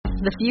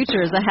The future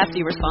is a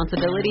hefty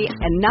responsibility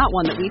and not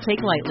one that we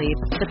take lightly.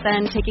 But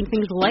then, taking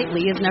things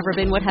lightly has never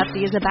been what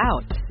Hefty is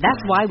about. That's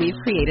why we've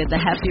created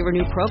the Hefty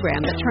Renew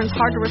program that turns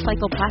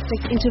hard-to-recycle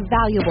plastics into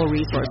valuable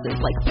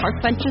resources like park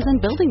benches and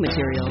building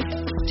materials.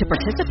 To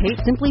participate,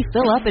 simply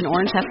fill up an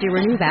orange Hefty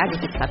Renew bag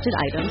with accepted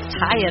items,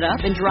 tie it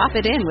up, and drop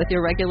it in with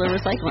your regular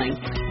recycling.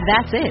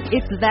 That's it.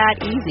 It's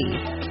that easy.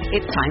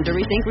 It's time to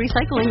rethink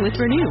recycling with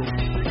Renew.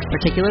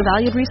 Particular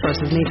valued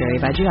resources may vary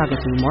by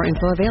geography. More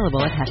info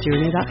available at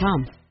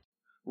heftyrenew.com.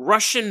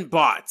 Russian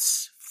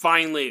bots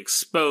finally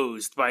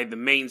exposed by the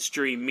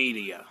mainstream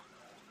media.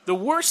 The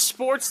worst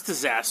sports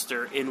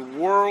disaster in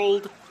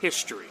world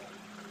history.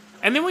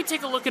 And then we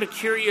take a look at a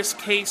curious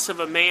case of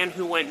a man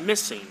who went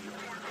missing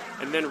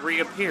and then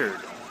reappeared.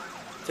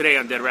 Today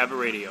on Dead Rabbit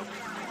Radio.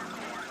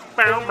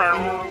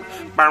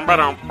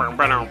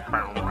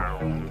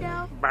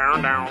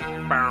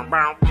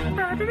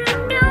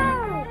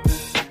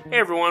 Hey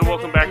everyone,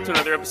 welcome back to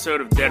another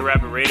episode of Dead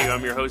Rabbit Radio.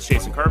 I'm your host,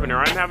 Jason Carpenter.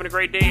 I'm having a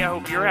great day. I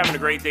hope you're having a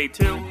great day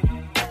too.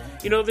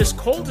 You know, this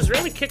cold is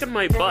really kicking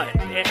my butt.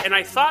 And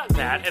I thought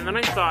that, and then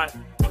I thought,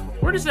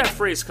 where does that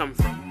phrase come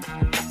from?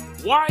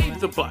 Why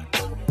the butt?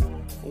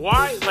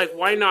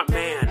 Why not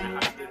man?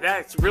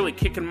 That's really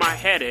kicking my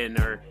head in,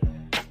 or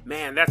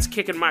man, that's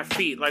kicking my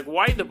feet. Like,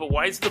 why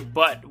is the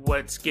butt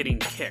what's getting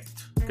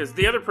kicked? Because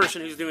the other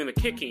person who's doing the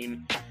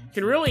kicking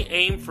can really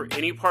aim for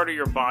any part of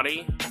your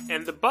body,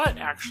 and the butt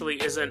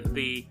actually isn't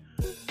the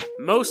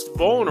most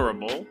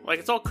vulnerable. Like,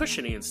 it's all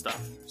cushiony and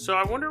stuff. So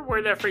I wonder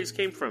where that phrase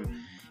came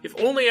from. If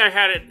only I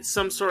had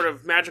some sort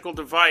of magical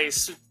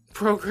device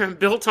program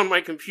built on my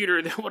computer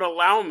that would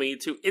allow me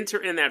to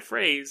enter in that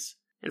phrase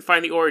and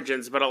find the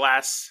origins, but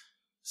alas,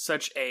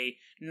 such a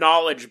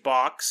knowledge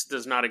box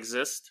does not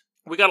exist.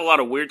 We got a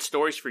lot of weird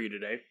stories for you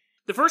today.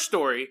 The first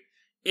story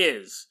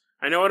is,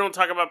 I know I don't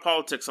talk about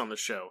politics on the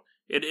show.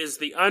 It is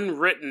the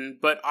unwritten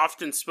but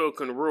often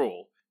spoken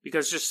rule,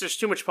 because there's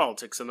too much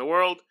politics in the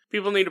world.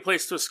 People need a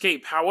place to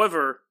escape.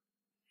 However,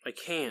 I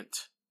can't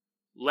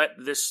let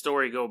this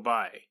story go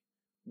by.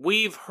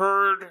 We've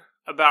heard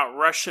about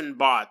Russian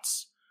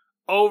bots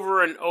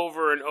over and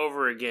over and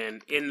over again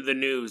in the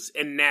news,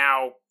 and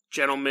now,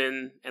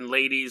 gentlemen and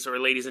ladies, or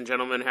ladies and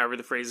gentlemen, however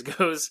the phrase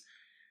goes,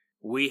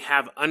 we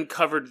have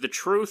uncovered the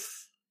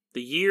truth.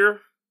 The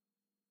year,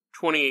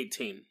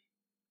 2018.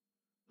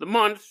 The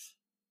month,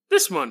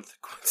 this month,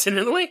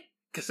 coincidentally,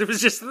 because it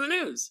was just in the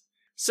news.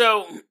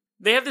 So,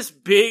 they have this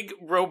big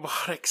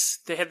robotics,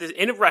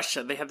 in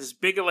Russia, they had this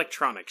big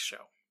electronics show.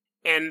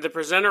 And the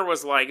presenter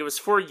was like, it was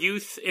for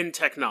youth in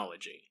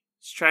technology.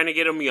 It's trying to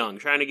get them young,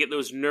 trying to get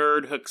those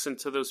nerd hooks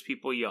into those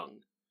people young.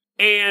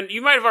 And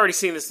you might have already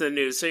seen this in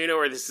the news, so you know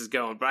where this is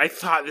going, but I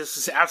thought this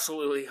was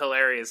absolutely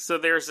hilarious. So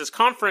there's this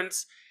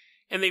conference,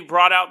 and they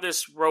brought out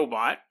this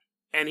robot,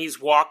 and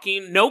he's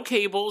walking, no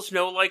cables,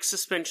 no,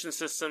 suspension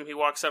system. He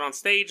walks out on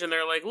stage, and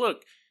they're like,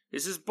 look,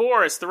 this is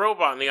Boris, the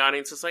robot. And the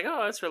audience is like,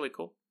 oh, that's really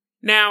cool.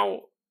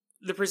 Now,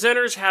 the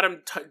presenters had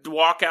him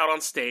walk out on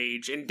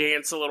stage and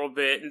dance a little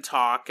bit and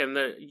talk, and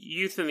the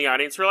youth in the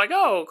audience were like,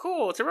 oh,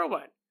 cool, it's a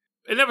robot.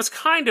 And that was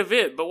kind of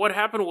it, but what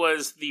happened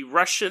was the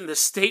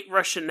state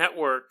Russian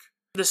network,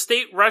 it's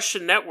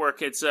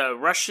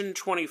Russian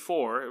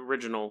 24,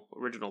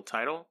 original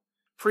title,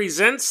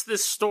 presents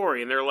this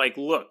story, and they're like,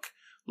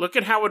 look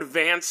at how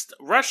advanced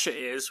Russia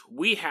is.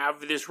 We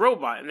have this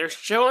robot. And they're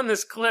showing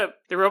this clip.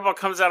 The robot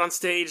comes out on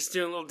stage, it's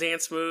doing a little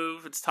dance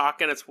move, it's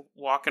talking, it's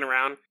walking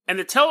around. And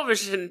the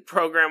television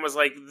program was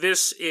like,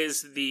 this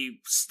is the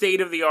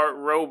state-of-the-art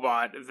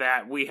robot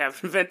that we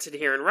have invented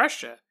here in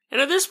Russia. And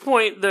at this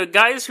point, the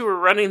guys who were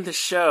running the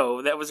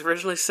show that was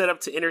originally set up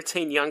to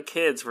entertain young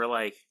kids were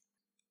like,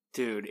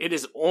 dude, it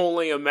is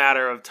only a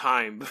matter of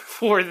time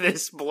before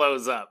this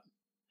blows up.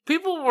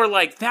 People were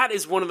like, that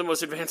is one of the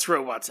most advanced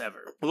robots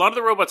ever. A lot of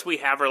the robots we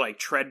have are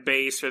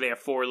tread-based or they have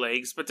 4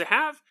 legs, but to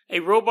have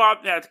a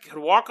robot that could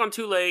walk on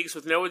 2 legs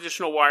with no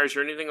additional wires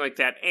or anything like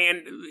that,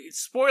 and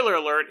spoiler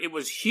alert, it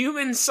was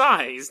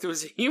human-sized, it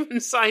was a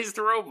human-sized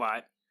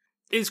robot,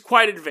 is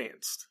quite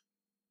advanced.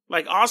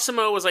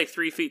 Osimo was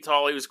 3 feet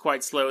tall, he was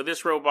quite slow.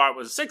 This robot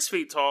was 6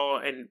 feet tall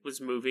and was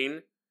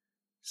moving,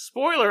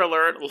 spoiler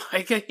alert,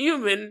 like a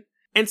human.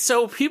 And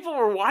so people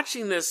were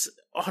watching this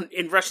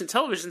in Russian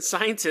television,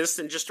 scientists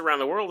and just around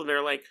the world, and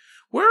they're like,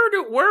 where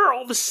are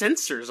all the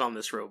sensors on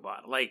this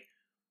robot?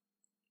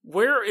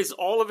 Where is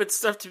all of its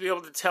stuff to be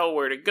able to tell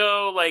where to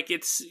go?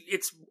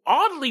 It's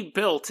oddly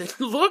built. It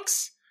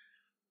looks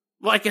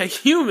like a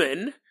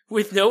human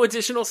with no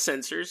additional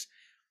sensors.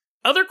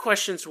 Other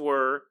questions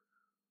were,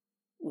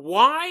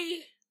 why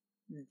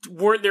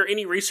weren't there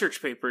any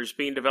research papers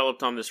being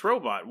developed on this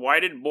robot? Why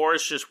did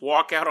Boris just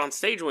walk out on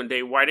stage one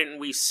day? Why didn't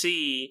we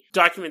see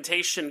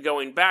documentation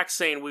going back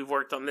saying we've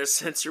worked on this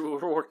sensor,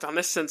 we've worked on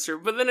this sensor?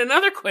 But then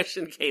another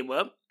question came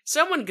up.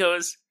 Someone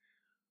goes,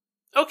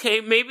 okay,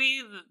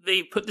 maybe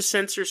they put the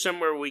sensor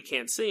somewhere we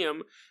can't see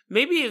them.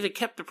 Maybe they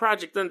kept the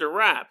project under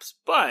wraps.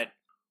 But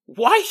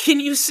why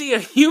can you see a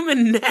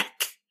human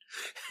neck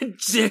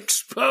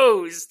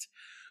exposed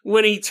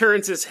when he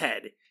turns his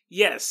head?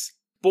 Yes,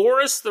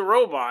 Boris the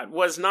robot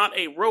was not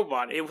a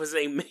robot. It was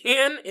a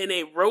man in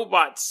a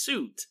robot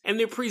suit. And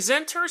the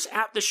presenters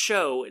at the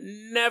show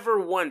never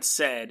once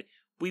said,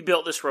 we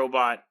built this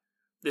robot.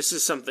 This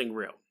is something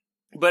real.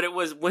 But it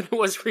was when it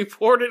was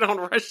reported on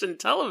Russian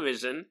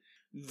television,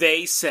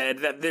 they said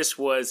that this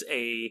was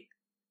a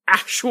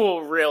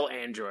actual real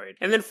android.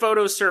 And then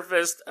photos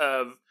surfaced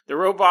of the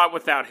robot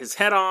without his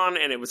head on,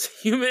 and it was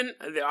human,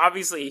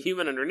 obviously a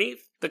human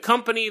underneath. The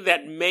company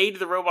that made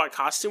the robot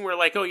costume were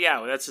like, oh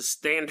yeah, that's a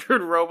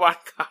standard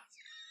robot costume.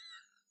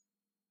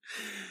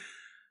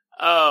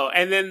 Oh,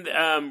 and then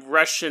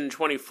Russian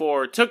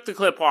 24 took the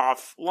clip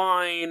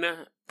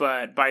offline,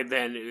 but by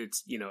then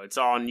it's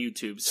all on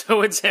YouTube,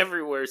 so it's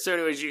everywhere. So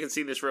anyways, you can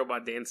see this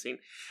robot dancing.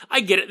 I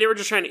get it, they were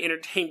just trying to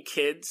entertain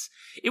kids.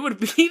 It would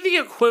be the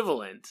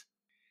equivalent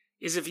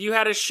is if you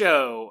had a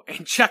show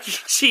and Chuck E.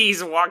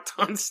 Cheese walked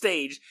on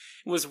stage,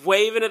 was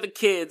waving at the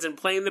kids and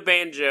playing the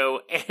banjo,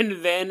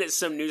 and then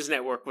some news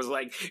network was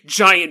like,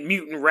 giant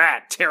mutant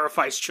rat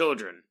terrifies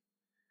children.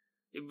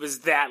 It was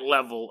that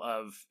level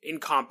of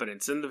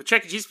incompetence. And the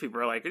Chuck E. Cheese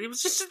people are like, it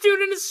was just a dude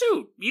in a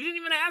suit. You didn't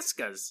even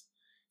ask us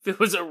if it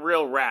was a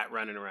real rat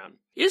running around.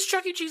 Is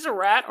Chuck E. Cheese a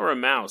rat or a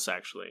mouse,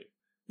 actually?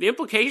 The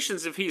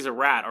implications if he's a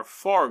rat are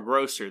far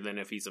grosser than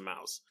if he's a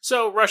mouse.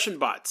 So, Russian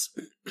bots.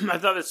 I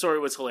thought that story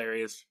was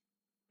hilarious.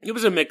 It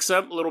was a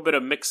mix-up, a little bit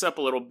of mix-up,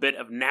 a little bit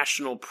of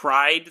national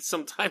pride.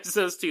 Sometimes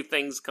those two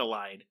things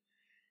collide.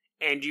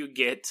 And you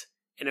get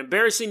an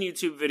embarrassing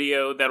YouTube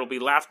video that'll be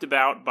laughed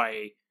about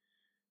by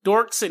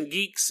dorks and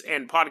geeks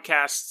and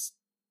podcasts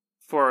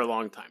for a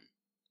long time.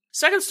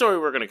 Second story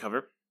we're going to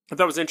cover, I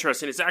thought was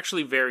interesting. It's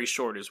actually very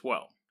short as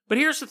well. But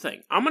here's the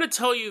thing. I'm going to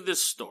tell you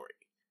this story.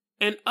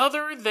 And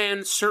other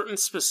than certain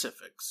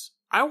specifics,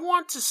 I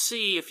want to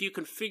see if you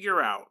can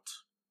figure out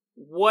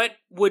what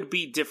would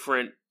be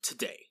different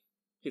today.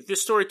 If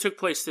this story took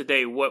place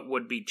today, what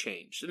would be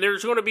changed? And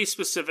there's going to be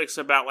specifics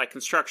about like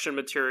construction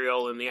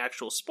material and the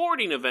actual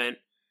sporting event,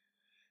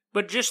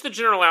 but just the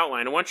general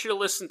outline. I want you to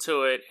listen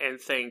to it and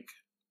think,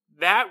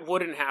 that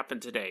wouldn't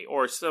happen today,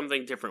 or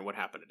something different would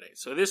happen today.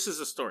 So this is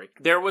a story.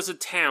 There was a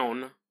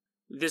town,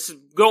 this is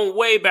going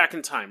way back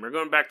in time. We're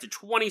going back to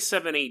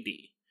 27 AD.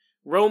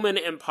 Roman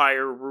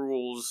Empire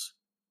rules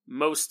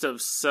most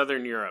of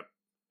Southern Europe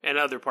and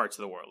other parts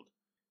of the world.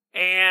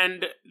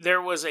 And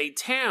there was a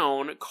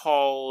town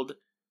called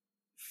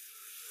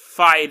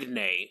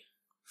Fidne.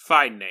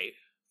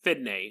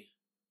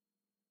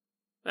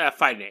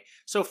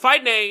 So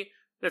Fidne,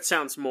 that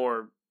sounds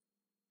more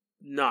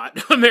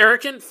not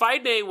American.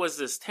 Fidne was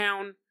this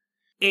town,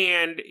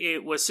 and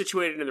it was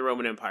situated in the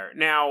Roman Empire.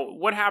 Now,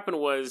 what happened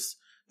was,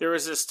 there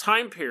was this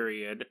time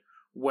period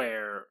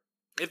where,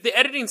 if the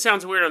editing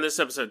sounds weird on this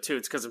episode too,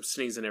 it's because I'm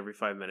sneezing every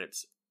 5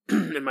 minutes,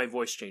 and my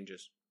voice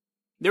changes.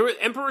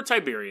 Emperor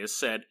Tiberius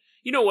said,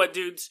 you know what,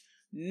 dudes?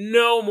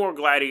 No more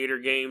gladiator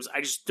games.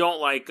 I just don't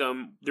like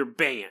them. They're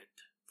banned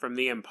from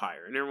the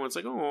empire. And everyone's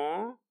like,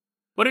 aww.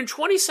 But in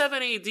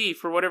 27 AD,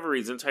 for whatever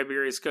reason,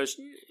 Tiberius goes,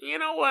 you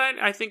know what?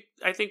 I think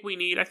we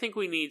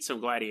need some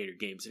gladiator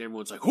games. And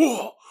everyone's like,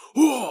 whoa,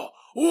 whoa,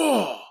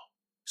 whoa.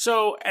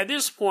 So at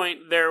this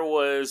point, there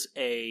was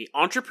a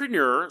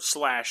entrepreneur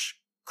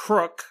 /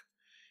 crook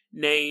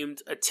named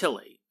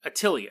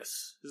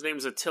Attilius. His name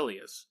is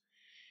Attilius.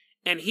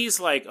 And he's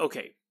like,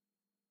 okay,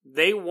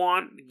 they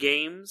want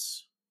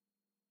games.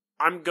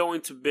 I'm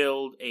going to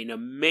build an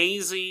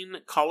amazing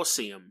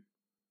Colosseum,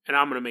 and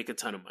I'm going to make a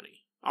ton of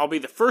money. I'll be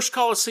the first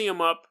Colosseum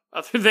up,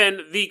 other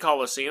than the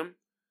Colosseum.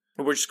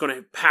 And we're just going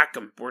to pack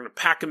them. We're going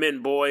to pack them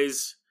in,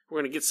 boys. We're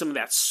going to get some of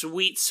that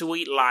sweet,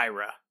 sweet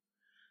lyra.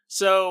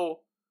 So,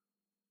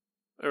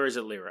 or is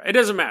it lira? It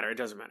doesn't matter.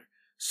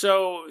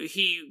 So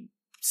he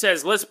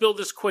says, let's build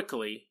this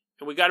quickly.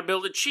 And we got to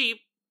build it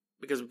cheap,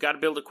 because we've got to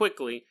build it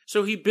quickly.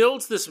 So he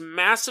builds this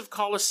massive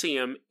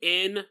Colosseum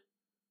in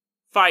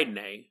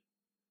Fidne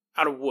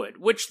out of wood,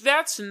 which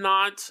that's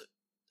not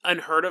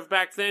unheard of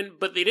back then,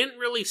 but they didn't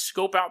really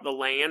scope out the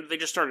land. They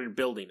just started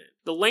building it.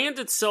 The land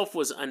itself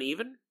was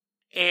uneven,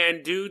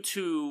 and due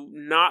to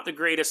not the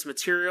greatest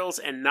materials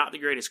and not the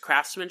greatest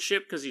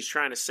craftsmanship, because he's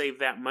trying to save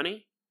that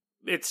money,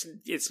 it's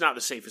not the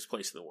safest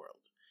place in the world.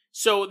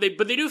 So they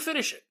do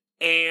finish it.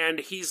 And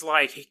he's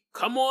like, hey,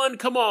 come on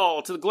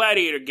to the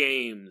gladiator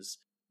games.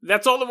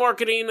 That's all the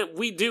marketing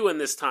we do in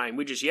this time.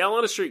 We just yell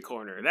on a street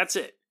corner. That's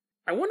it.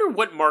 I wonder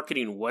what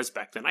marketing was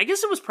back then. I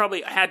guess it was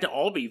probably had to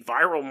all be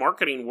viral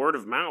marketing, word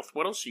of mouth.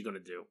 What else are you going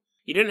to do?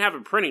 You didn't have a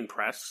printing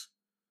press.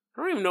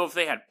 I don't even know if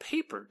they had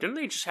paper. Didn't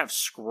they just have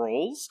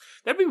scrolls?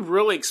 That'd be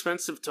really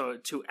expensive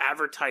to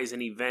advertise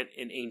an event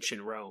in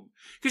ancient Rome.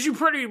 Because you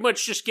pretty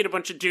much just get a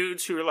bunch of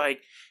dudes who are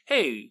like,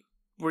 hey,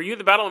 were you at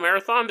the Battle of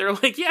Marathon? They're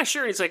like, yeah,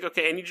 sure. And he's like,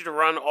 okay, I need you to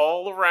run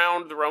all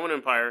around the Roman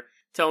Empire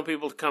telling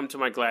people to come to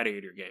my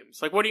gladiator games.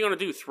 Like, what are you going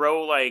to do?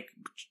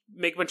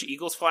 Make a bunch of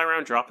eagles fly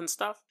around dropping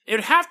stuff? It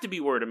would have to be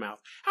word of mouth.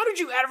 How did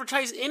you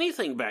advertise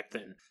anything back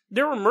then?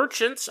 There were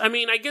merchants. I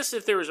mean, I guess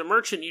if there was a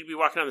merchant, you'd be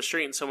walking down the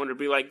street and someone would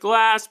be like,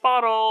 glass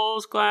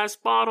bottles,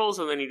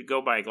 and then you'd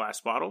go buy a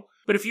glass bottle.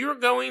 But if you were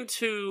going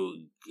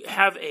to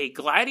have a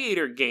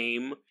gladiator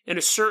game in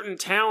a certain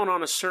town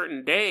on a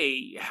certain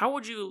day, how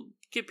would you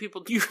get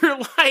people? You're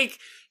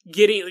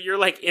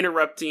like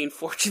interrupting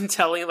fortune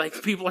telling,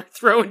 like people are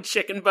throwing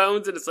chicken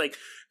bones, and it's like,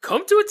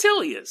 come to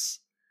Attilius,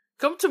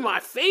 come to my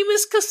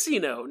famous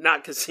casino,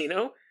 not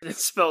casino. And it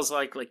spells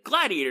like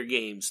gladiator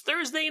games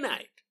Thursday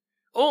night,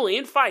 only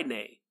in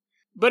Fidney.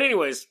 But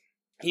anyways,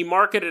 he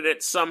marketed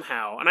it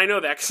somehow, and I know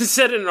that because it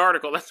said in an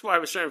article. That's why I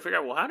was trying to figure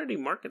out, well, how did he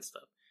market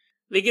stuff?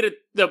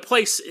 The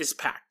place is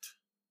packed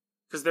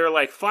because they're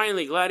like,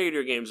 finally,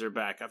 gladiator games are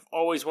back. I've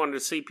always wanted to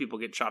see people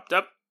get chopped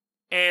up.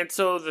 And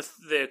so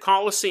the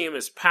Coliseum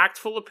is packed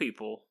full of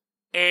people,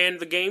 and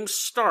the games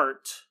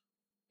start,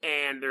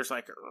 and there's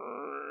like,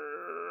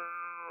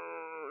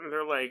 and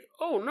they're like,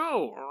 oh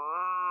no,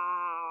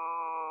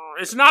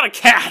 it's not a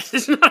cat,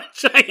 it's not a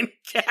giant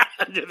cat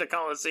under the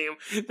Coliseum.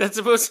 That's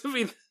supposed to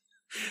be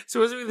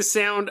the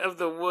sound of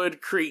the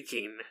wood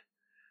creaking.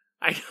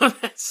 I know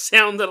that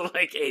sounded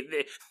like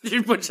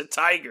there's a bunch of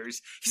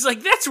tigers. He's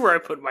like, that's where I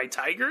put my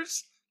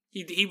tigers.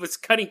 He was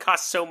cutting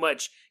costs so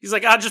much. He's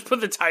like, I'll just put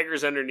the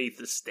tigers underneath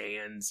the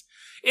stands.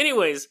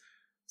 Anyways,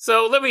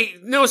 so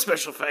no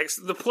special effects.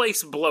 The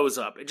place blows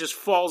up. It just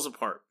falls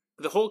apart.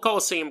 The whole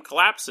Coliseum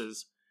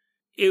collapses.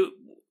 It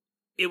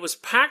was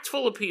packed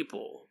full of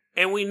people.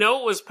 And we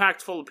know it was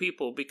packed full of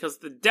people because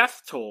the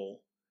death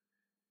toll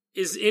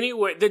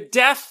the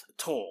death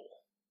toll.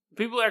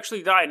 People who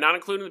actually died, not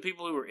including the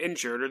people who were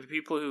injured or the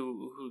people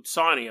who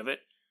saw any of it.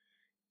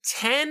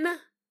 10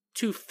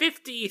 to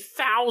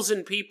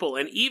 50,000 people,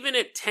 and even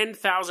at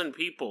 10,000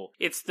 people,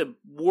 it's the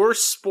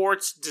worst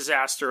sports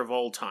disaster of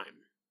all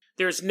time.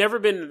 There's never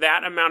been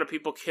that amount of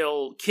people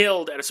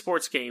killed at a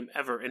sports game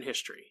ever in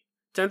history.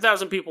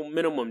 10,000 people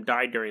minimum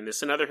died during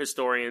this. Another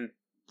historian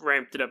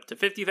ramped it up to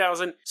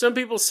 50,000. Some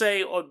people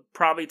say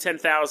probably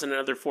 10,000,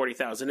 another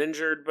 40,000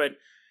 injured, but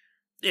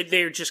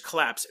they just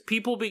collapsed.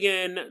 People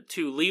began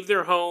to leave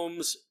their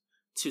homes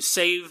to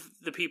save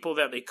the people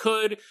that they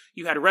could.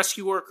 You had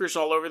rescue workers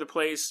all over the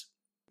place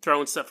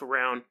throwing stuff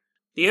around.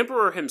 The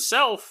emperor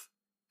himself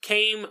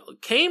came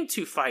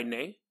to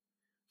Fidney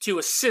to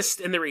assist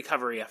in the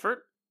recovery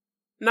effort.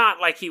 Not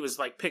like he was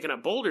like picking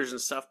up boulders and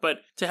stuff, but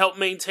to help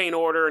maintain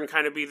order and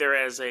kind of be there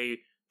as a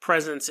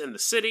presence in the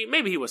city.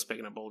 Maybe he was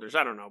picking up boulders,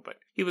 I don't know, but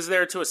he was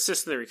there to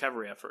assist in the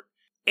recovery effort.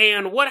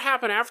 And what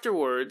happened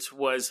afterwards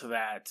was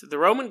that the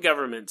Roman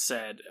government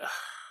said,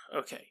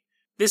 okay,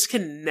 this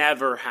can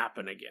never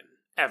happen again.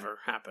 Ever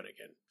happen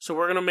again. So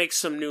we're going to make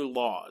some new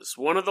laws.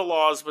 One of the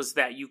laws was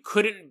that you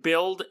couldn't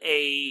build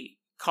a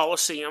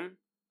Colosseum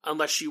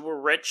unless you were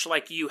rich.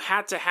 Like, you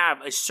had to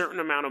have a certain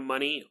amount of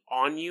money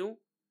on you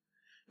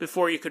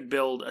before you could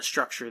build a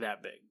structure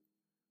that big.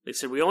 They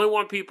said, we only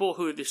want people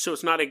so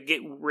it's not a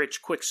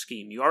get-rich-quick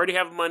scheme. You already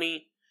have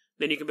money,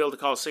 then you can build a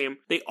Colosseum.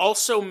 They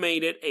also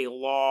made it a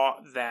law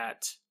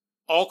that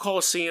all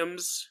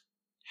Colosseums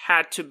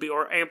had to be,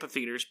 or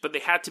amphitheaters, but they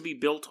had to be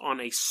built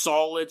on a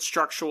solid,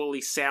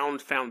 structurally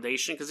sound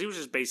foundation, because he was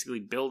just basically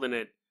building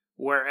it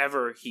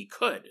wherever he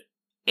could.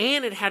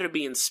 And it had to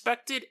be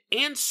inspected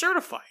and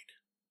certified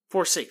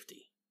for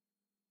safety.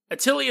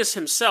 Attilius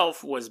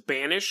himself was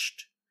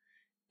banished,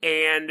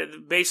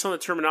 and based on the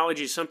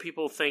terminology, some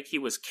people think he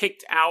was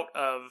kicked out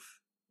of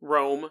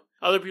Rome.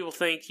 Other people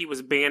think he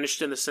was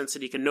banished in the sense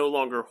that he can no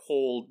longer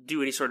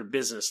do any sort of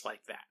business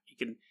like that.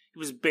 He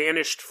was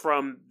banished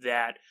from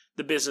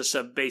the business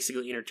of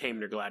basically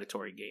entertainment or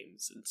gladiatory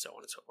games, and so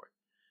on and so forth.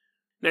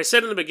 And I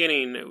said in the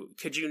beginning,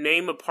 could you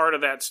name a part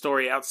of that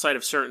story outside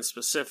of certain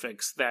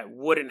specifics that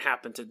wouldn't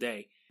happen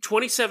today?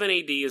 27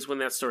 AD is when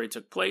that story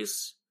took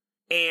place,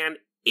 and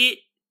it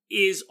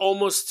is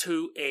almost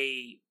to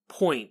a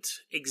point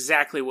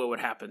exactly what would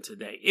happen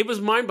today. It was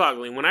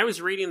mind-boggling. When I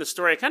was reading the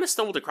story, I kind of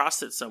stumbled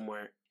across it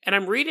somewhere, and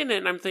I'm reading it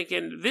and I'm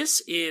thinking,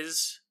 this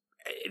is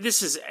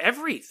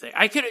everything.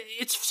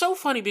 It's so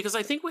funny because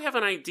I think we have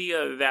an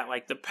idea that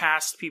like the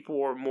past people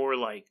were more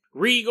like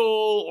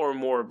regal or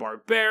more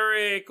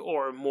barbaric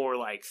or more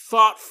like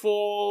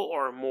thoughtful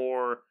or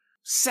more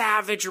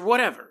savage or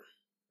whatever,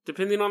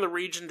 depending on the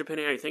region,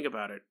 depending on how you think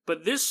about it.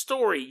 But this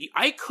story,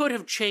 I could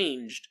have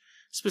changed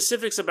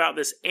specifics about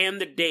this and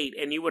the date,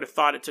 and you would have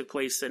thought it took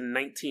place in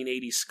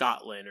 1980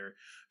 Scotland or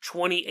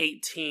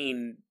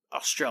 2018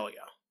 Australia.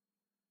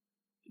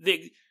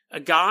 A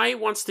guy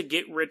wants to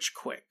get rich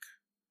quick.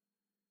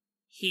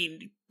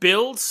 He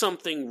builds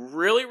something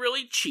really,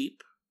 really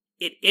cheap.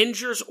 It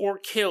injures or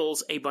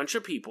kills a bunch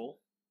of people,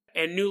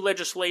 and new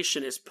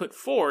legislation is put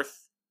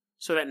forth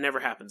so that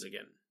never happens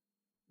again.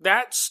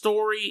 That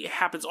story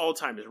happens all the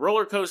time. It's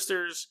roller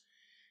coasters,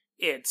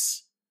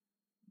 it's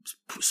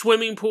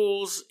swimming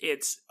pools,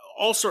 it's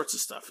all sorts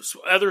of stuff,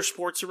 other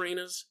sports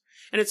arenas.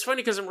 And it's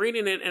funny because I'm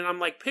reading it and I'm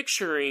like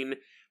picturing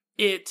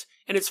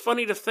And it's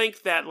funny to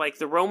think that, like,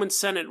 the Roman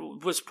Senate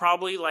was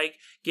probably, like,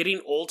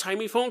 getting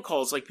old-timey phone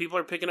calls. Like, people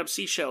are picking up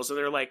seashells, and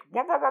they're like,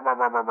 wah, wah, wah,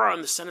 wah, wah, wah,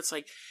 and the Senate's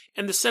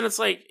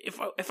like,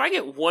 if I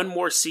get one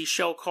more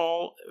seashell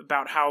call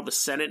about how the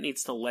Senate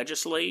needs to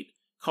legislate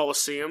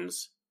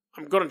Colosseums,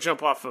 I'm going to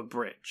jump off a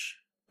bridge.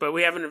 But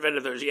we haven't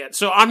invented those yet.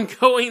 So I'm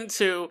going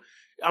to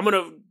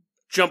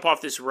jump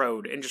off this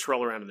road and just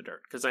roll around in the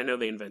dirt, because I know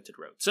they invented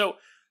roads. So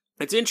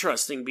it's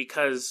interesting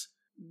because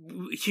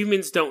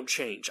humans don't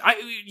change.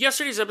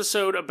 Yesterday's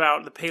episode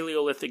about the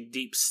Paleolithic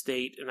deep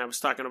state, and I was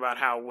talking about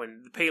how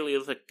when the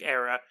Paleolithic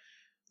era,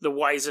 the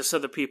wisest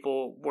of the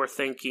people were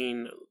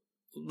thinking,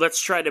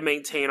 let's try to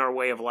maintain our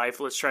way of life,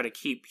 let's try to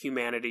keep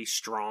humanity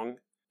strong.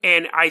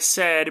 And I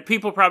said,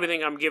 people probably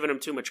think I'm giving them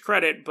too much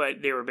credit,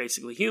 but they were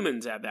basically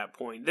humans at that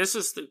point. This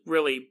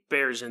really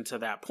bears into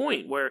that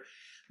point, where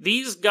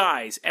these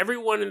guys,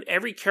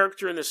 every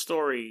character in the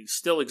story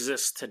still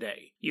exists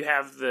today. You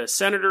have the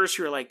senators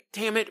who are like,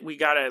 damn it, we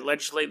gotta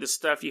legislate this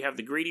stuff. You have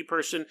the greedy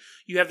person.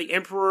 You have the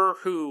emperor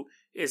who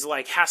is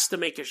like, has to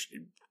make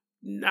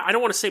I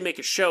don't want to say make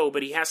a show,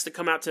 but he has to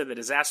come out to the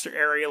disaster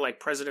area, like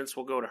presidents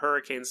will go to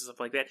hurricanes and stuff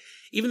like that.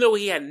 Even though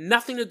he had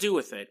nothing to do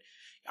with it.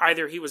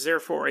 Either he was there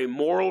for a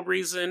moral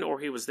reason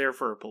or he was there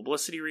for a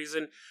publicity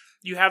reason.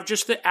 You have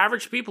just the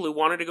average people who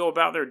wanted to go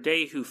about their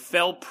day who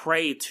fell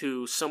prey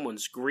to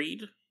someone's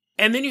greed.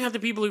 And then you have the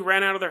people who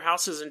ran out of their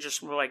houses and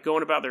just were like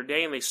going about their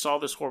day and they saw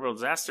this horrible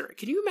disaster.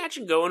 Can you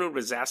imagine going to a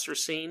disaster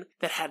scene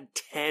that had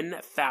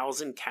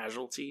 10,000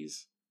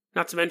 casualties?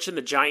 Not to mention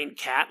the giant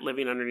cat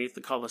living underneath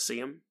the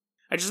Colosseum.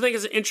 I just think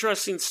it's an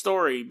interesting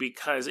story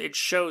because it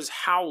shows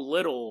how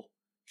little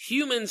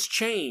humans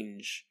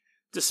change,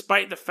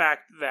 despite the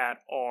fact that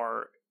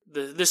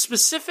the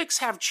specifics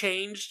have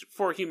changed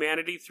for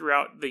humanity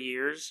throughout the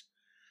years,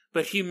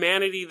 but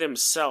humanity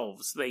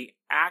themselves, they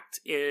act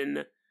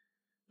in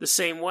the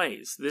same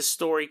ways. This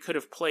story could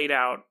have played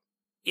out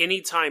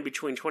any time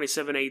between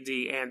 27 AD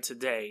and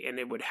today, and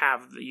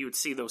you would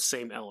see those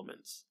same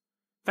elements.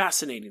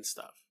 Fascinating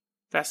stuff.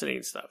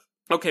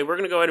 Okay, we're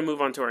going to go ahead and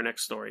move on to our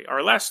next story.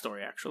 Our last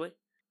story, actually.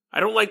 I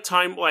don't like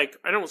time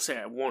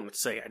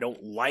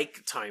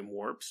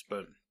warps,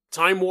 but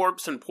time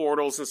warps and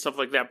portals and stuff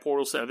like that,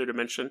 portals to other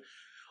dimension,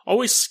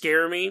 always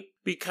scare me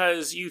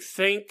because you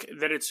think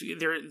that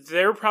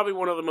they're probably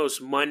one of the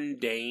most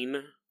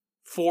mundane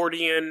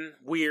Fordian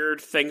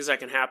weird things that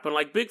can happen.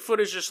 Like Bigfoot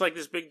is just like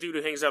this big dude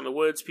who hangs out in the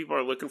woods. People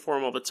are looking for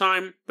him all the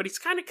time, but he's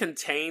kind of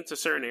contained to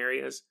certain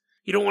areas.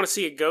 You don't want to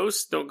see a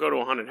ghost, don't go to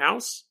a haunted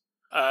house.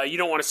 You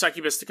don't want a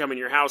succubus to come in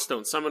your house,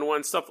 don't summon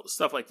one,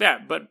 stuff like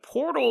that. But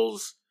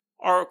portals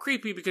are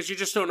creepy because you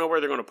just don't know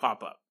where they're going to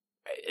pop up.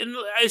 And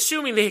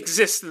assuming they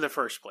exist in the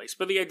first place.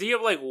 But the idea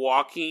of like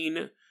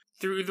walking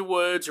through the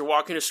woods or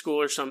walking to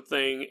school or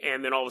something,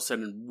 and then all of a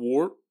sudden,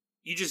 warp,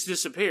 you just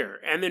disappear.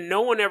 And then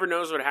no one ever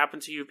knows what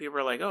happened to you. People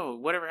are like, oh,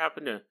 whatever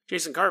happened to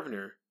Jason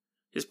Carpenter?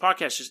 His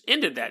podcast just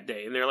ended that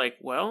day. And they're like,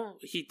 well,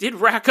 he did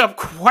rack up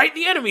quite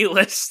the enemy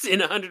list in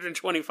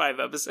 125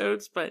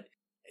 episodes. But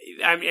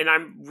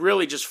I'm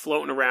really just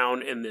floating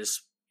around in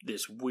this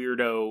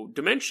weirdo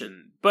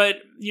dimension. But,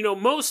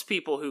 most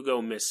people who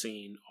go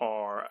missing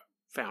are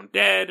found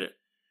dead,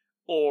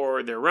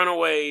 or they're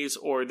runaways,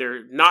 or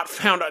they're not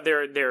found,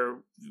 they're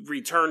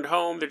returned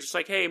home. They're just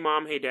like, hey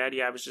mom, hey dad,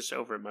 yeah, I was just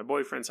over at my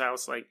boyfriend's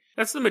house. Like,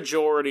 that's the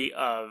majority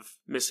of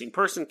missing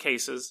person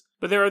cases.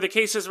 But there are the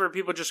cases where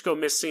people just go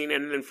missing,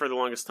 and then for the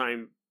longest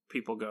time,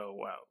 people go,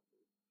 well,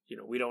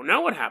 we don't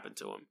know what happened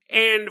to them.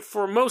 And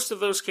for most of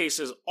those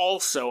cases,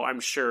 also, I'm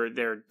sure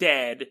they're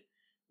dead.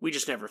 We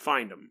just never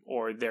find them,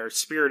 or they're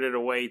spirited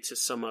away to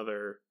some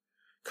other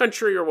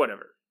country or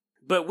whatever.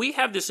 But we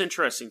have this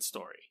interesting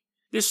story.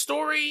 This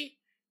story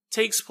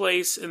takes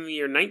place in the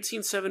year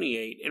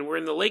 1978, and we're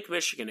in the Lake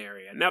Michigan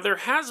area. Now, there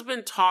has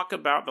been talk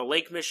about the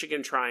Lake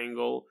Michigan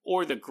Triangle,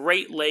 or the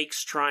Great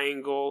Lakes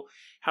Triangle,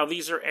 how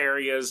these are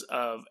areas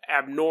of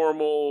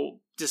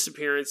abnormal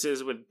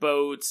disappearances with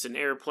boats and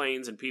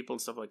airplanes and people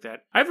and stuff like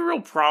that. I have a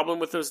real problem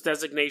with those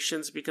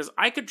designations because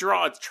I could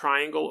draw a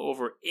triangle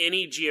over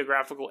any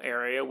geographical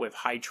area with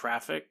high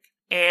traffic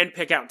and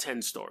pick out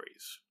 10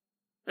 stories.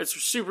 It's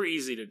super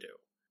easy to do.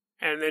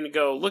 And then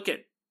go, look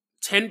at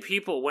 10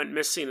 people went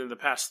missing in the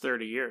past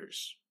 30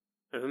 years.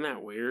 Isn't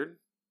that weird?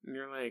 And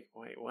you're like,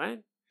 wait,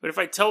 what? But if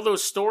I tell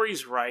those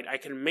stories right, I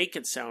can make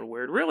it sound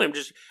weird. Really, I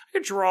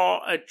could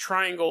draw a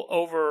triangle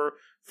over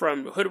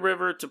from Hood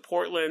River to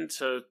Portland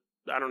to,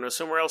 I don't know,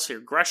 somewhere else here,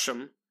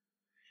 Gresham.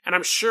 And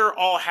I'm sure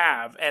all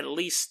have at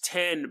least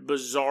 10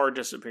 bizarre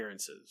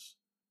disappearances.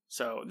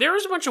 So there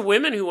was a bunch of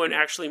women who went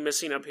actually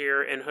missing up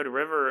here in Hood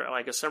River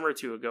like a summer or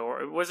two ago.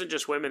 Or it wasn't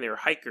just women, they were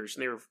hikers.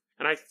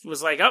 And I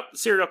was like, oh,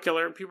 serial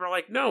killer. And people are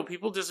like, no,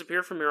 people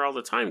disappear from here all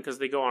the time because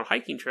they go on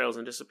hiking trails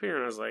and disappear.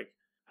 And I was like,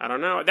 I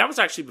don't know. That was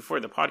actually before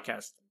the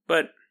podcast.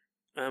 But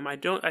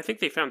I think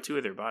they found 2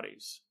 of their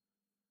bodies.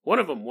 One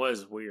of them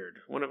was weird.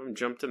 One of them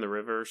jumped in the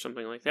river or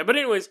something like that. But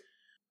anyways,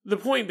 the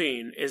point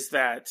being is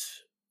that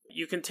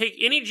you can take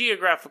any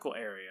geographical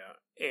area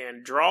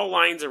and draw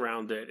lines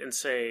around it and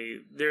say,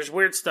 there's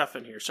weird stuff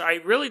in here. So I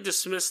really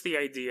dismiss the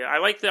idea. I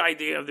like the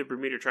idea of the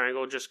Bermuda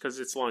Triangle just because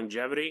its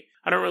longevity.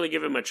 I don't really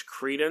give it much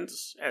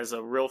credence as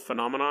a real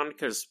phenomenon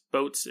because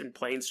boats and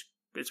planes,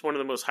 it's one of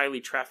the most highly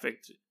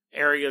trafficked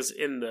areas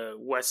in the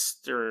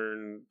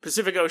western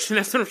Pacific Ocean.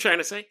 That's what I'm trying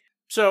to say.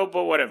 So,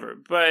 but whatever.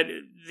 But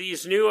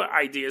these new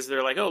ideas,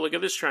 they're like, oh, look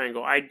at this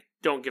triangle. I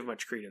don't give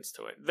much credence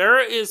to it.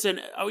 There is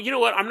you know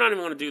what? I'm not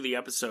even going to do the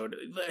episode.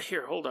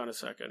 Here, hold on a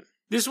second.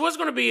 This was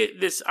going to be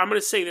this. I'm going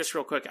to say this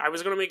real quick. I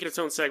was going to make it its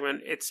own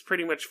segment. It's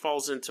pretty much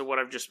falls into what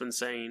I've just been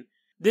saying.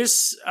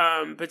 This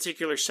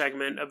particular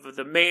segment of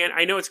the man,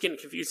 I know it's getting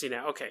confusing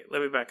now. Okay,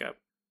 let me back up.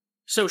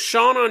 So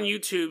Sean on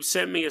YouTube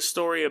sent me a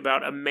story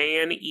about a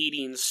man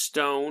eating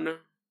stone,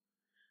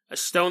 a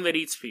stone that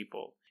eats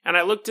people. And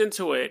I looked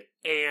into it,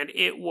 and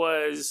it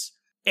was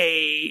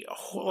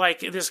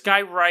this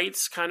guy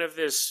writes kind of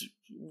this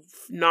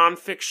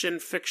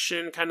nonfiction,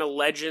 fiction kind of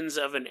legends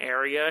of an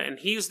area, and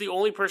he's the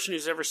only person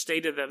who's ever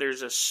stated that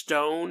there's a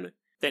stone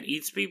that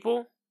eats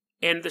people.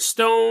 And the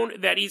stone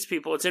that eats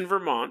people, it's in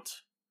Vermont.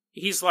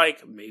 He's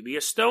like, maybe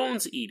a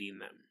stone's eating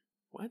them.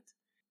 What?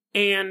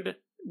 And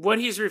what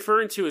he's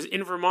referring to is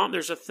in Vermont,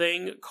 there's a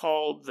thing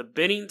called the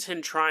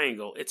Bennington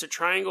Triangle. It's a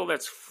triangle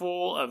that's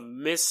full of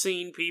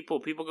missing people.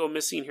 People go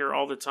missing here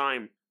all the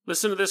time.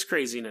 Listen to this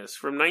craziness.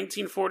 From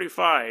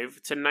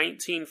 1945 to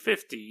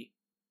 1950,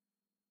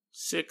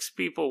 6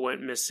 people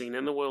went missing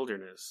in the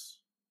wilderness.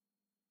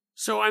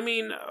 So, I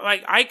mean,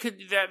 like,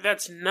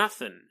 that's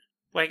nothing.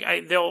 Like,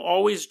 they'll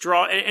always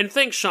draw, and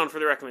thanks, Sean, for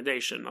the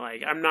recommendation.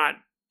 Like, I'm not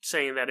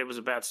saying that it was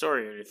a bad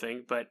story or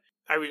anything, but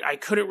I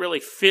couldn't really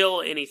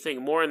feel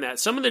anything more in that.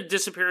 Some of the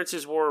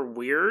disappearances were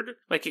weird,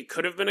 like it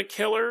could have been a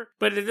killer,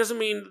 but it doesn't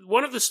mean...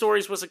 One of the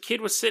stories was a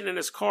kid was sitting in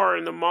his car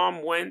and the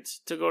mom went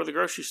to go to the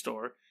grocery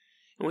store,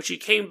 and when she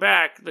came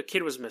back, the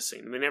kid was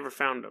missing, and they never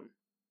found him.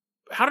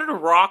 How did a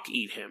rock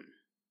eat him?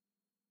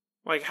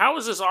 Like, how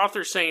is this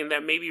author saying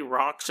that maybe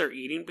rocks are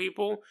eating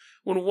people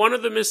when one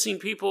of the missing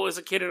people is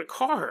a kid in a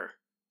car?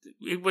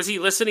 Was he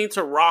listening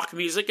to rock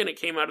music and it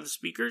came out of the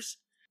speakers?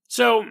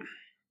 So...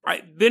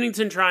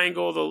 Bennington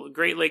Triangle, the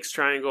Great Lakes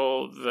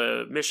Triangle,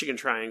 the Michigan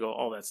Triangle,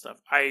 all that stuff.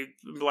 I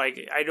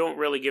don't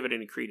really give it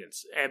any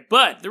credence.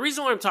 But the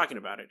reason why I'm talking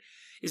about it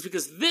is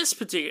because this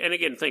particular, and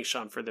again, thanks,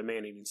 Sean, for the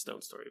man-eating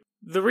stone story.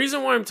 The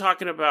reason why I'm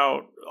talking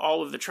about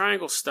all of the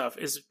triangle stuff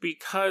is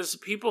because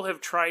people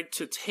have tried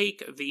to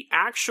take the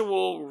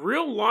actual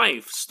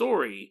real-life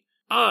story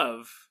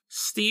of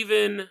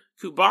Stephen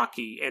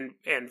Kubacki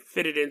and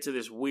fit it into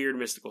this weird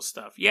mystical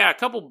stuff. Yeah, a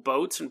couple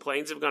boats and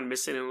planes have gone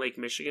missing in Lake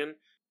Michigan.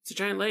 It's a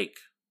giant lake.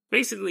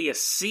 Basically a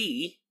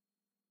sea.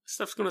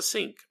 Stuff's gonna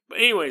sink. But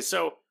anyway,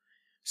 so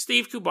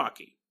Steve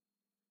Kubacki.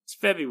 It's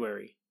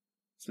February.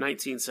 It's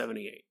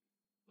 1978.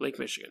 Lake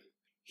Michigan.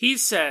 He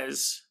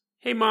says,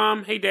 hey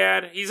mom, hey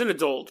dad. He's an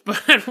adult,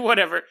 but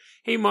whatever.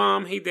 Hey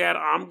mom, hey dad,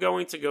 I'm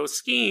going to go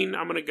skiing.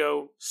 I'm gonna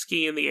go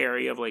ski in the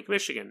area of Lake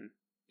Michigan.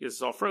 Because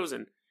it's all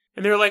frozen.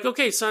 And they're like,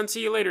 okay son,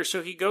 see you later.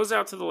 So he goes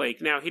out to the lake.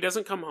 Now, he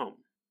doesn't come home.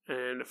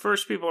 And at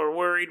first people are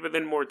worried, but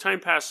then more time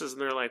passes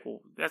and they're like,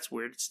 well, that's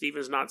weird.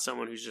 Steven's not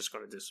someone who's just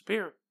going to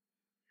disappear.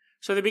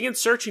 So they begin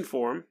searching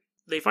for him.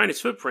 They find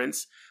his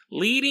footprints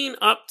leading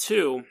up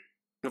to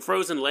a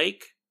frozen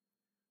lake.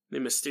 They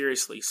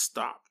mysteriously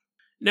stop.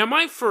 Now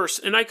my first,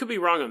 and I could be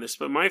wrong on this,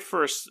 but my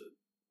first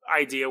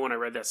idea when I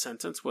read that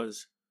sentence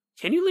was,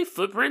 can you leave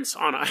footprints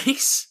on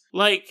ice?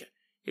 Like,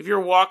 if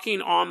you're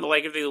walking on the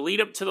lake, if they lead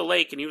up to the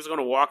lake and he was going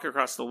to walk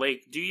across the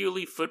lake, do you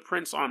leave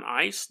footprints on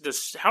ice?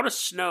 How does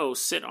snow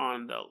sit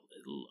on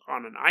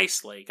an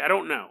ice lake? I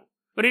don't know.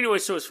 But anyway,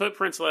 so his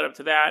footprints led up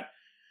to that.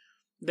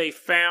 They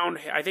found,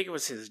 I think it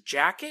was his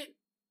jacket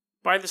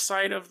by the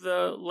side of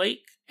the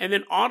lake. And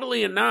then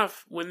oddly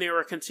enough, when they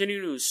were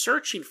continuing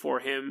searching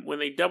for him, when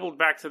they doubled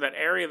back to that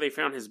area, they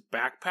found his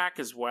backpack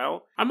as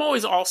well. I'm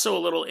always also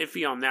a little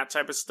iffy on that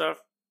type of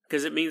stuff.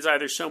 Because it means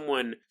either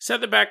someone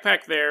set the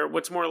backpack there,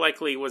 what's more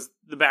likely was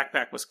the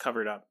backpack was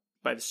covered up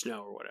by the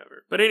snow or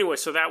whatever. But anyway,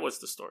 so that was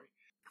the story.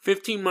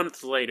 15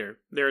 months later,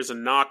 there is a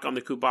knock on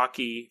the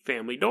Kubacki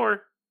family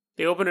door.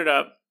 They open it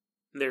up,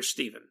 and there's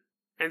Stephen.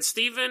 And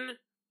Stephen,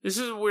 this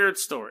is a weird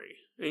story,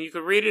 and you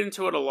could read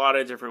into it a lot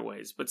of different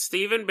ways. But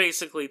Stephen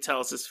basically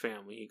tells his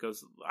family, he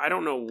goes, I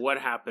don't know what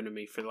happened to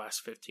me for the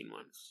last 15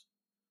 months.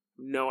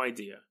 No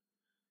idea.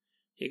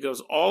 He goes,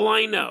 all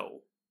I know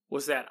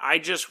was that I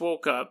just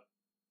woke up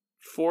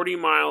 40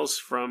 miles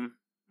from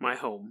my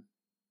home,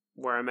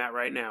 where I'm at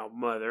right now.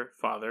 Mother,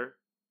 father,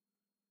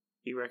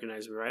 you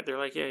recognize me, right? They're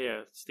like,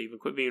 yeah, Stephen,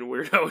 quit being a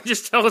weirdo.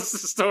 Just tell us the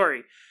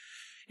story.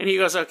 And he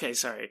goes, okay,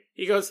 sorry.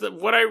 He goes,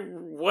 what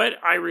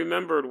I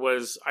remembered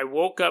was I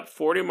woke up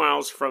 40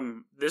 miles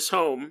from this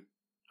home.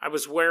 I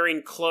was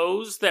wearing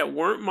clothes that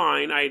weren't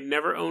mine. I had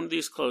never owned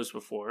these clothes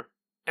before.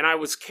 And I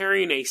was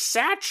carrying a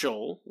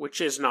satchel, which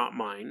is not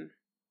mine.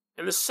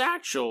 And the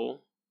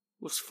satchel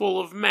was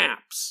full of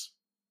maps.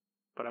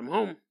 But I'm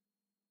home.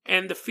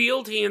 And the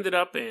field he ended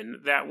up in,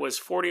 that was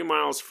 40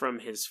 miles from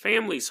his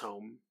family's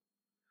home,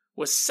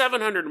 was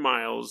 700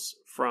 miles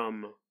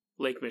from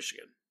Lake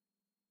Michigan.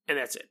 And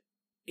that's it.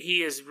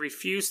 he has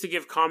refused to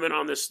give comment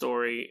on this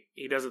story.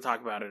 He doesn't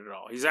talk about it at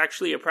all. He's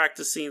actually a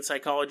practicing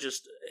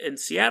psychologist in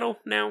Seattle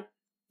now.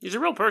 He's a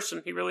real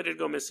person. He really did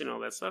go missing, all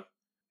that stuff.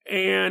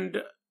 And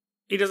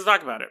he doesn't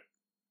talk about it.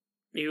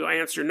 You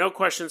answer no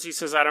questions. He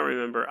says, I don't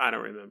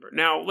remember.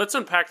 Now, let's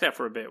unpack that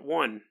for a bit.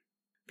 One,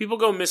 people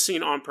go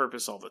missing on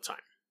purpose all the time.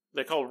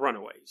 They're called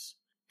runaways.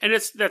 And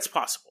that's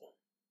possible.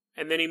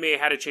 And then he may have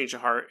had a change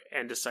of heart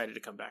and decided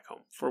to come back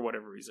home for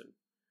whatever reason.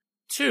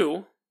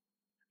 Two,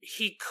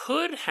 he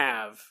could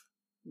have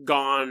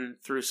gone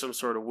through some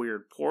sort of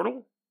weird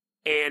portal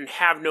and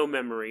have no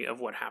memory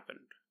of what happened.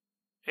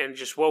 And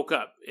just woke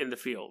up in the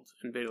field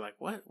and be like,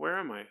 what? Where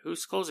am I?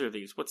 Whose clothes are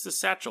these? What's the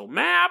satchel?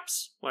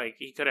 Maps! Like,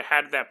 he could have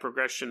had that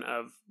progression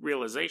of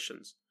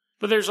realizations.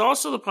 But there's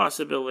also the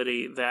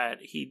possibility that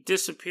he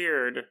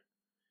disappeared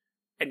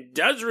and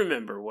does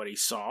remember what he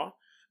saw,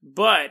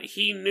 but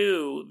he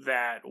knew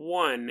that,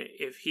 one,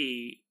 if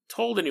he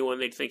told anyone,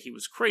 they'd think he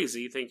was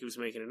crazy, think he was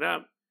making it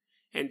up.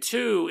 And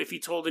two, if he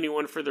told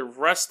anyone for the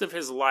rest of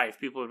his life,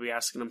 people would be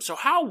asking him, so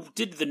how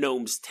did the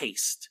gnomes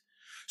taste?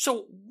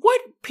 So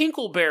what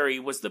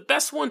Pinkleberry was the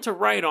best one to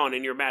write on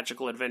in your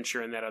magical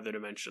adventure in that other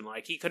dimension?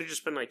 Like, he could have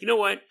just been like, you know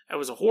what? That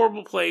was a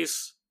horrible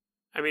place.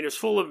 I mean, it was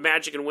full of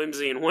magic and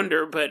whimsy and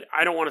wonder, but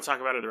I don't want to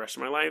talk about it the rest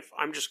of my life.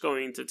 I'm just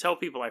going to tell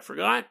people I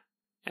forgot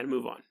and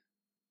move on.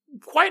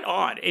 Quite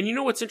odd. And you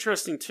know what's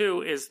interesting,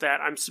 too, is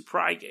that I'm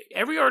surprised.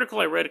 Every article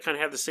I read kind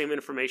of had the same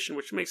information,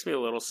 which makes me a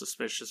little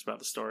suspicious about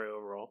the story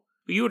overall.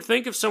 But you would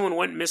think if someone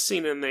went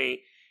missing and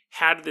they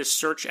had this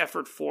search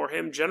effort for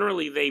him,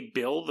 generally they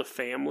bill the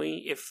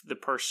family if the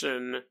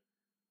person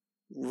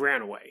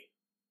ran away.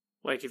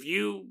 Like, if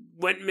you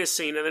went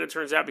missing and then it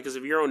turns out because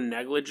of your own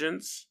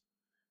negligence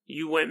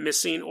you went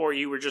missing or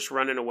you were just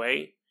running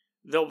away,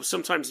 they'll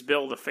sometimes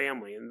bill the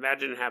family, and that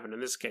didn't happen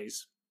in this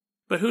case.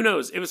 But who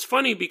knows? It was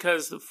funny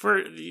because the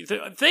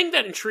thing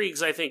that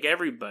intrigues, I think,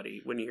 everybody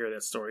when you hear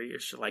that story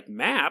is like,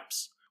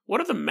 maps?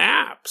 What are the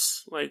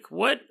maps? Like,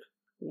 what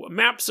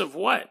maps of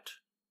what?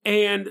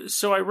 And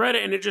so I read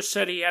it, and it just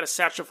said he had a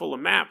satchel full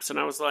of maps, and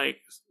I was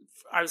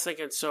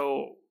thinking,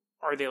 so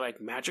are they like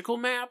magical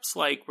maps?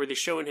 Like, were they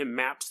showing him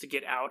maps to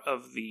get out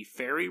of the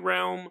fairy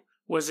realm?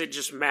 Was it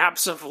just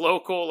maps of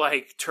local,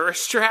 like,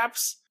 tourist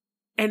traps?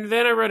 And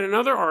then I read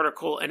another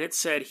article, and it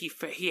said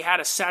he had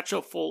a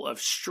satchel full of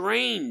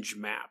strange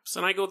maps,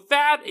 and I go,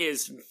 that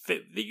is,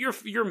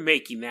 you're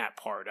making that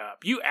part up.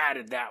 You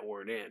added that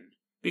word in.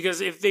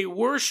 Because if they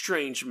were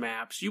strange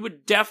maps, you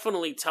would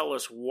definitely tell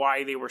us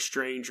why they were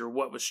strange or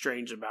what was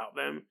strange about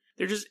them.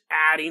 They're just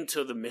adding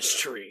to the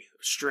mystery.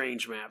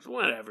 Strange maps.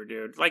 Whatever,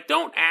 dude. Like,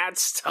 don't add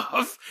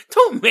stuff.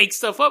 Don't make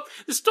stuff up.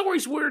 The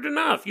story's weird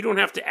enough. You don't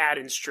have to add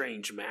in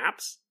strange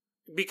maps.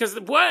 Because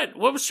what?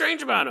 What was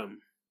strange about them?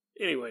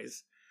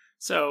 Anyways,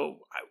 so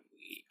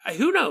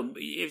who knows?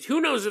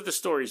 Who knows if the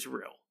story's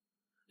real?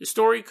 The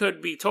story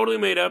could be totally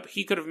made up.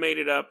 He could have made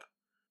it up.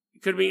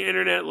 It could be an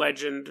internet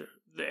legend.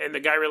 And the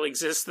guy really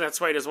exists. That's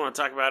why he doesn't want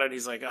to talk about it.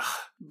 He's like, ugh.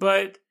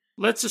 But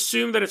let's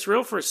assume that it's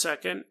real for a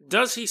second.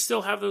 Does he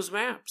still have those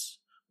maps?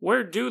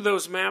 Where do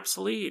those maps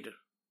lead?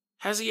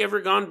 Has he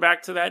ever gone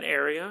back to that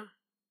area?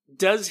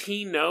 Does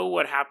he know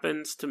what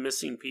happens to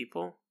missing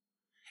people?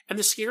 And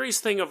the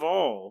scariest thing of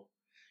all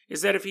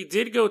is that if he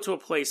did go to a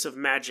place of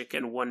magic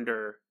and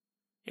wonder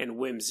and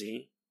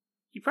whimsy,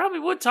 he probably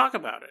would talk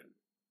about it.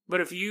 But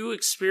if you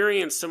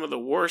experienced some of the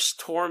worst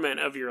torment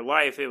of your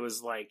life, it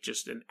was like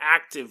just an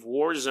active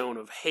war zone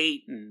of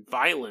hate and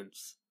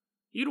violence,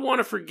 you'd want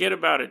to forget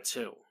about it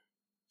too.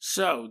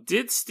 So,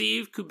 did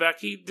Steve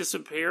Kubecki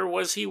disappear?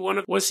 Was he one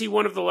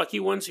of the lucky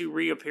ones who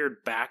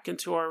reappeared back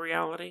into our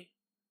reality?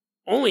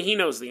 Only he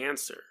knows the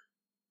answer.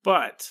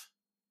 But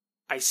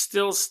I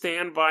still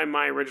stand by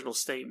my original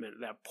statement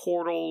that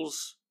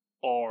portals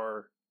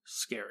are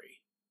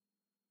scary.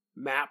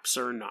 Maps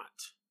are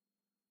not.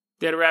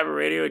 Dead Rabbit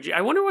Radio.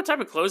 I wonder what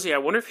type of clothes he had. I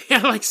wonder if he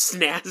had, like,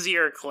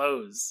 snazzier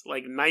clothes.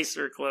 Like,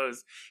 nicer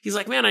clothes. He's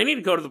like, man, I need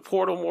to go to the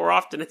portal more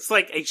often. It's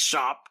like a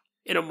shop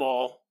in a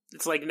mall.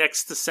 It's like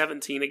next to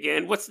 17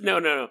 again.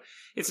 No.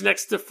 It's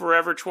next to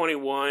Forever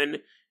 21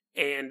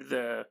 and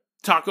the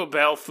Taco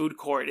Bell food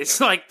court.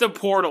 It's like the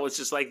portal. It's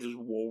just like this,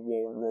 whoa,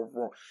 whoa, whoa,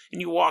 whoa. And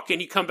you walk in,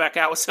 you come back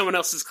out with someone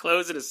else's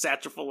clothes and a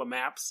satchel full of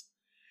maps.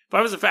 If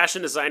I was a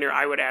fashion designer,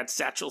 I would add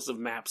satchels of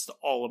maps to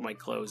all of my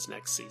clothes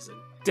next season.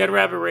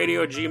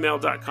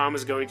 DeadRabbitRadio@gmail.com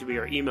is going to be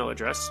our email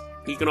address.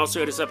 You can also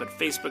hit us up at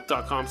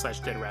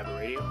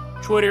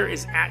Facebook.com/DeadRabbitRadio. Twitter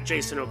is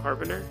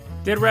 @JasonO'Carpenter.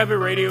 Dead Rabbit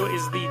Radio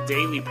is the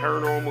daily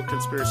paranormal,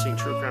 conspiracy, and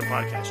true crime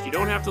podcast. You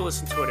don't have to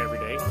listen to it every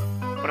day,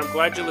 but I'm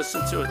glad you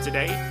listened to it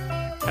today.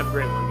 Have a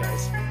great one,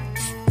 guys.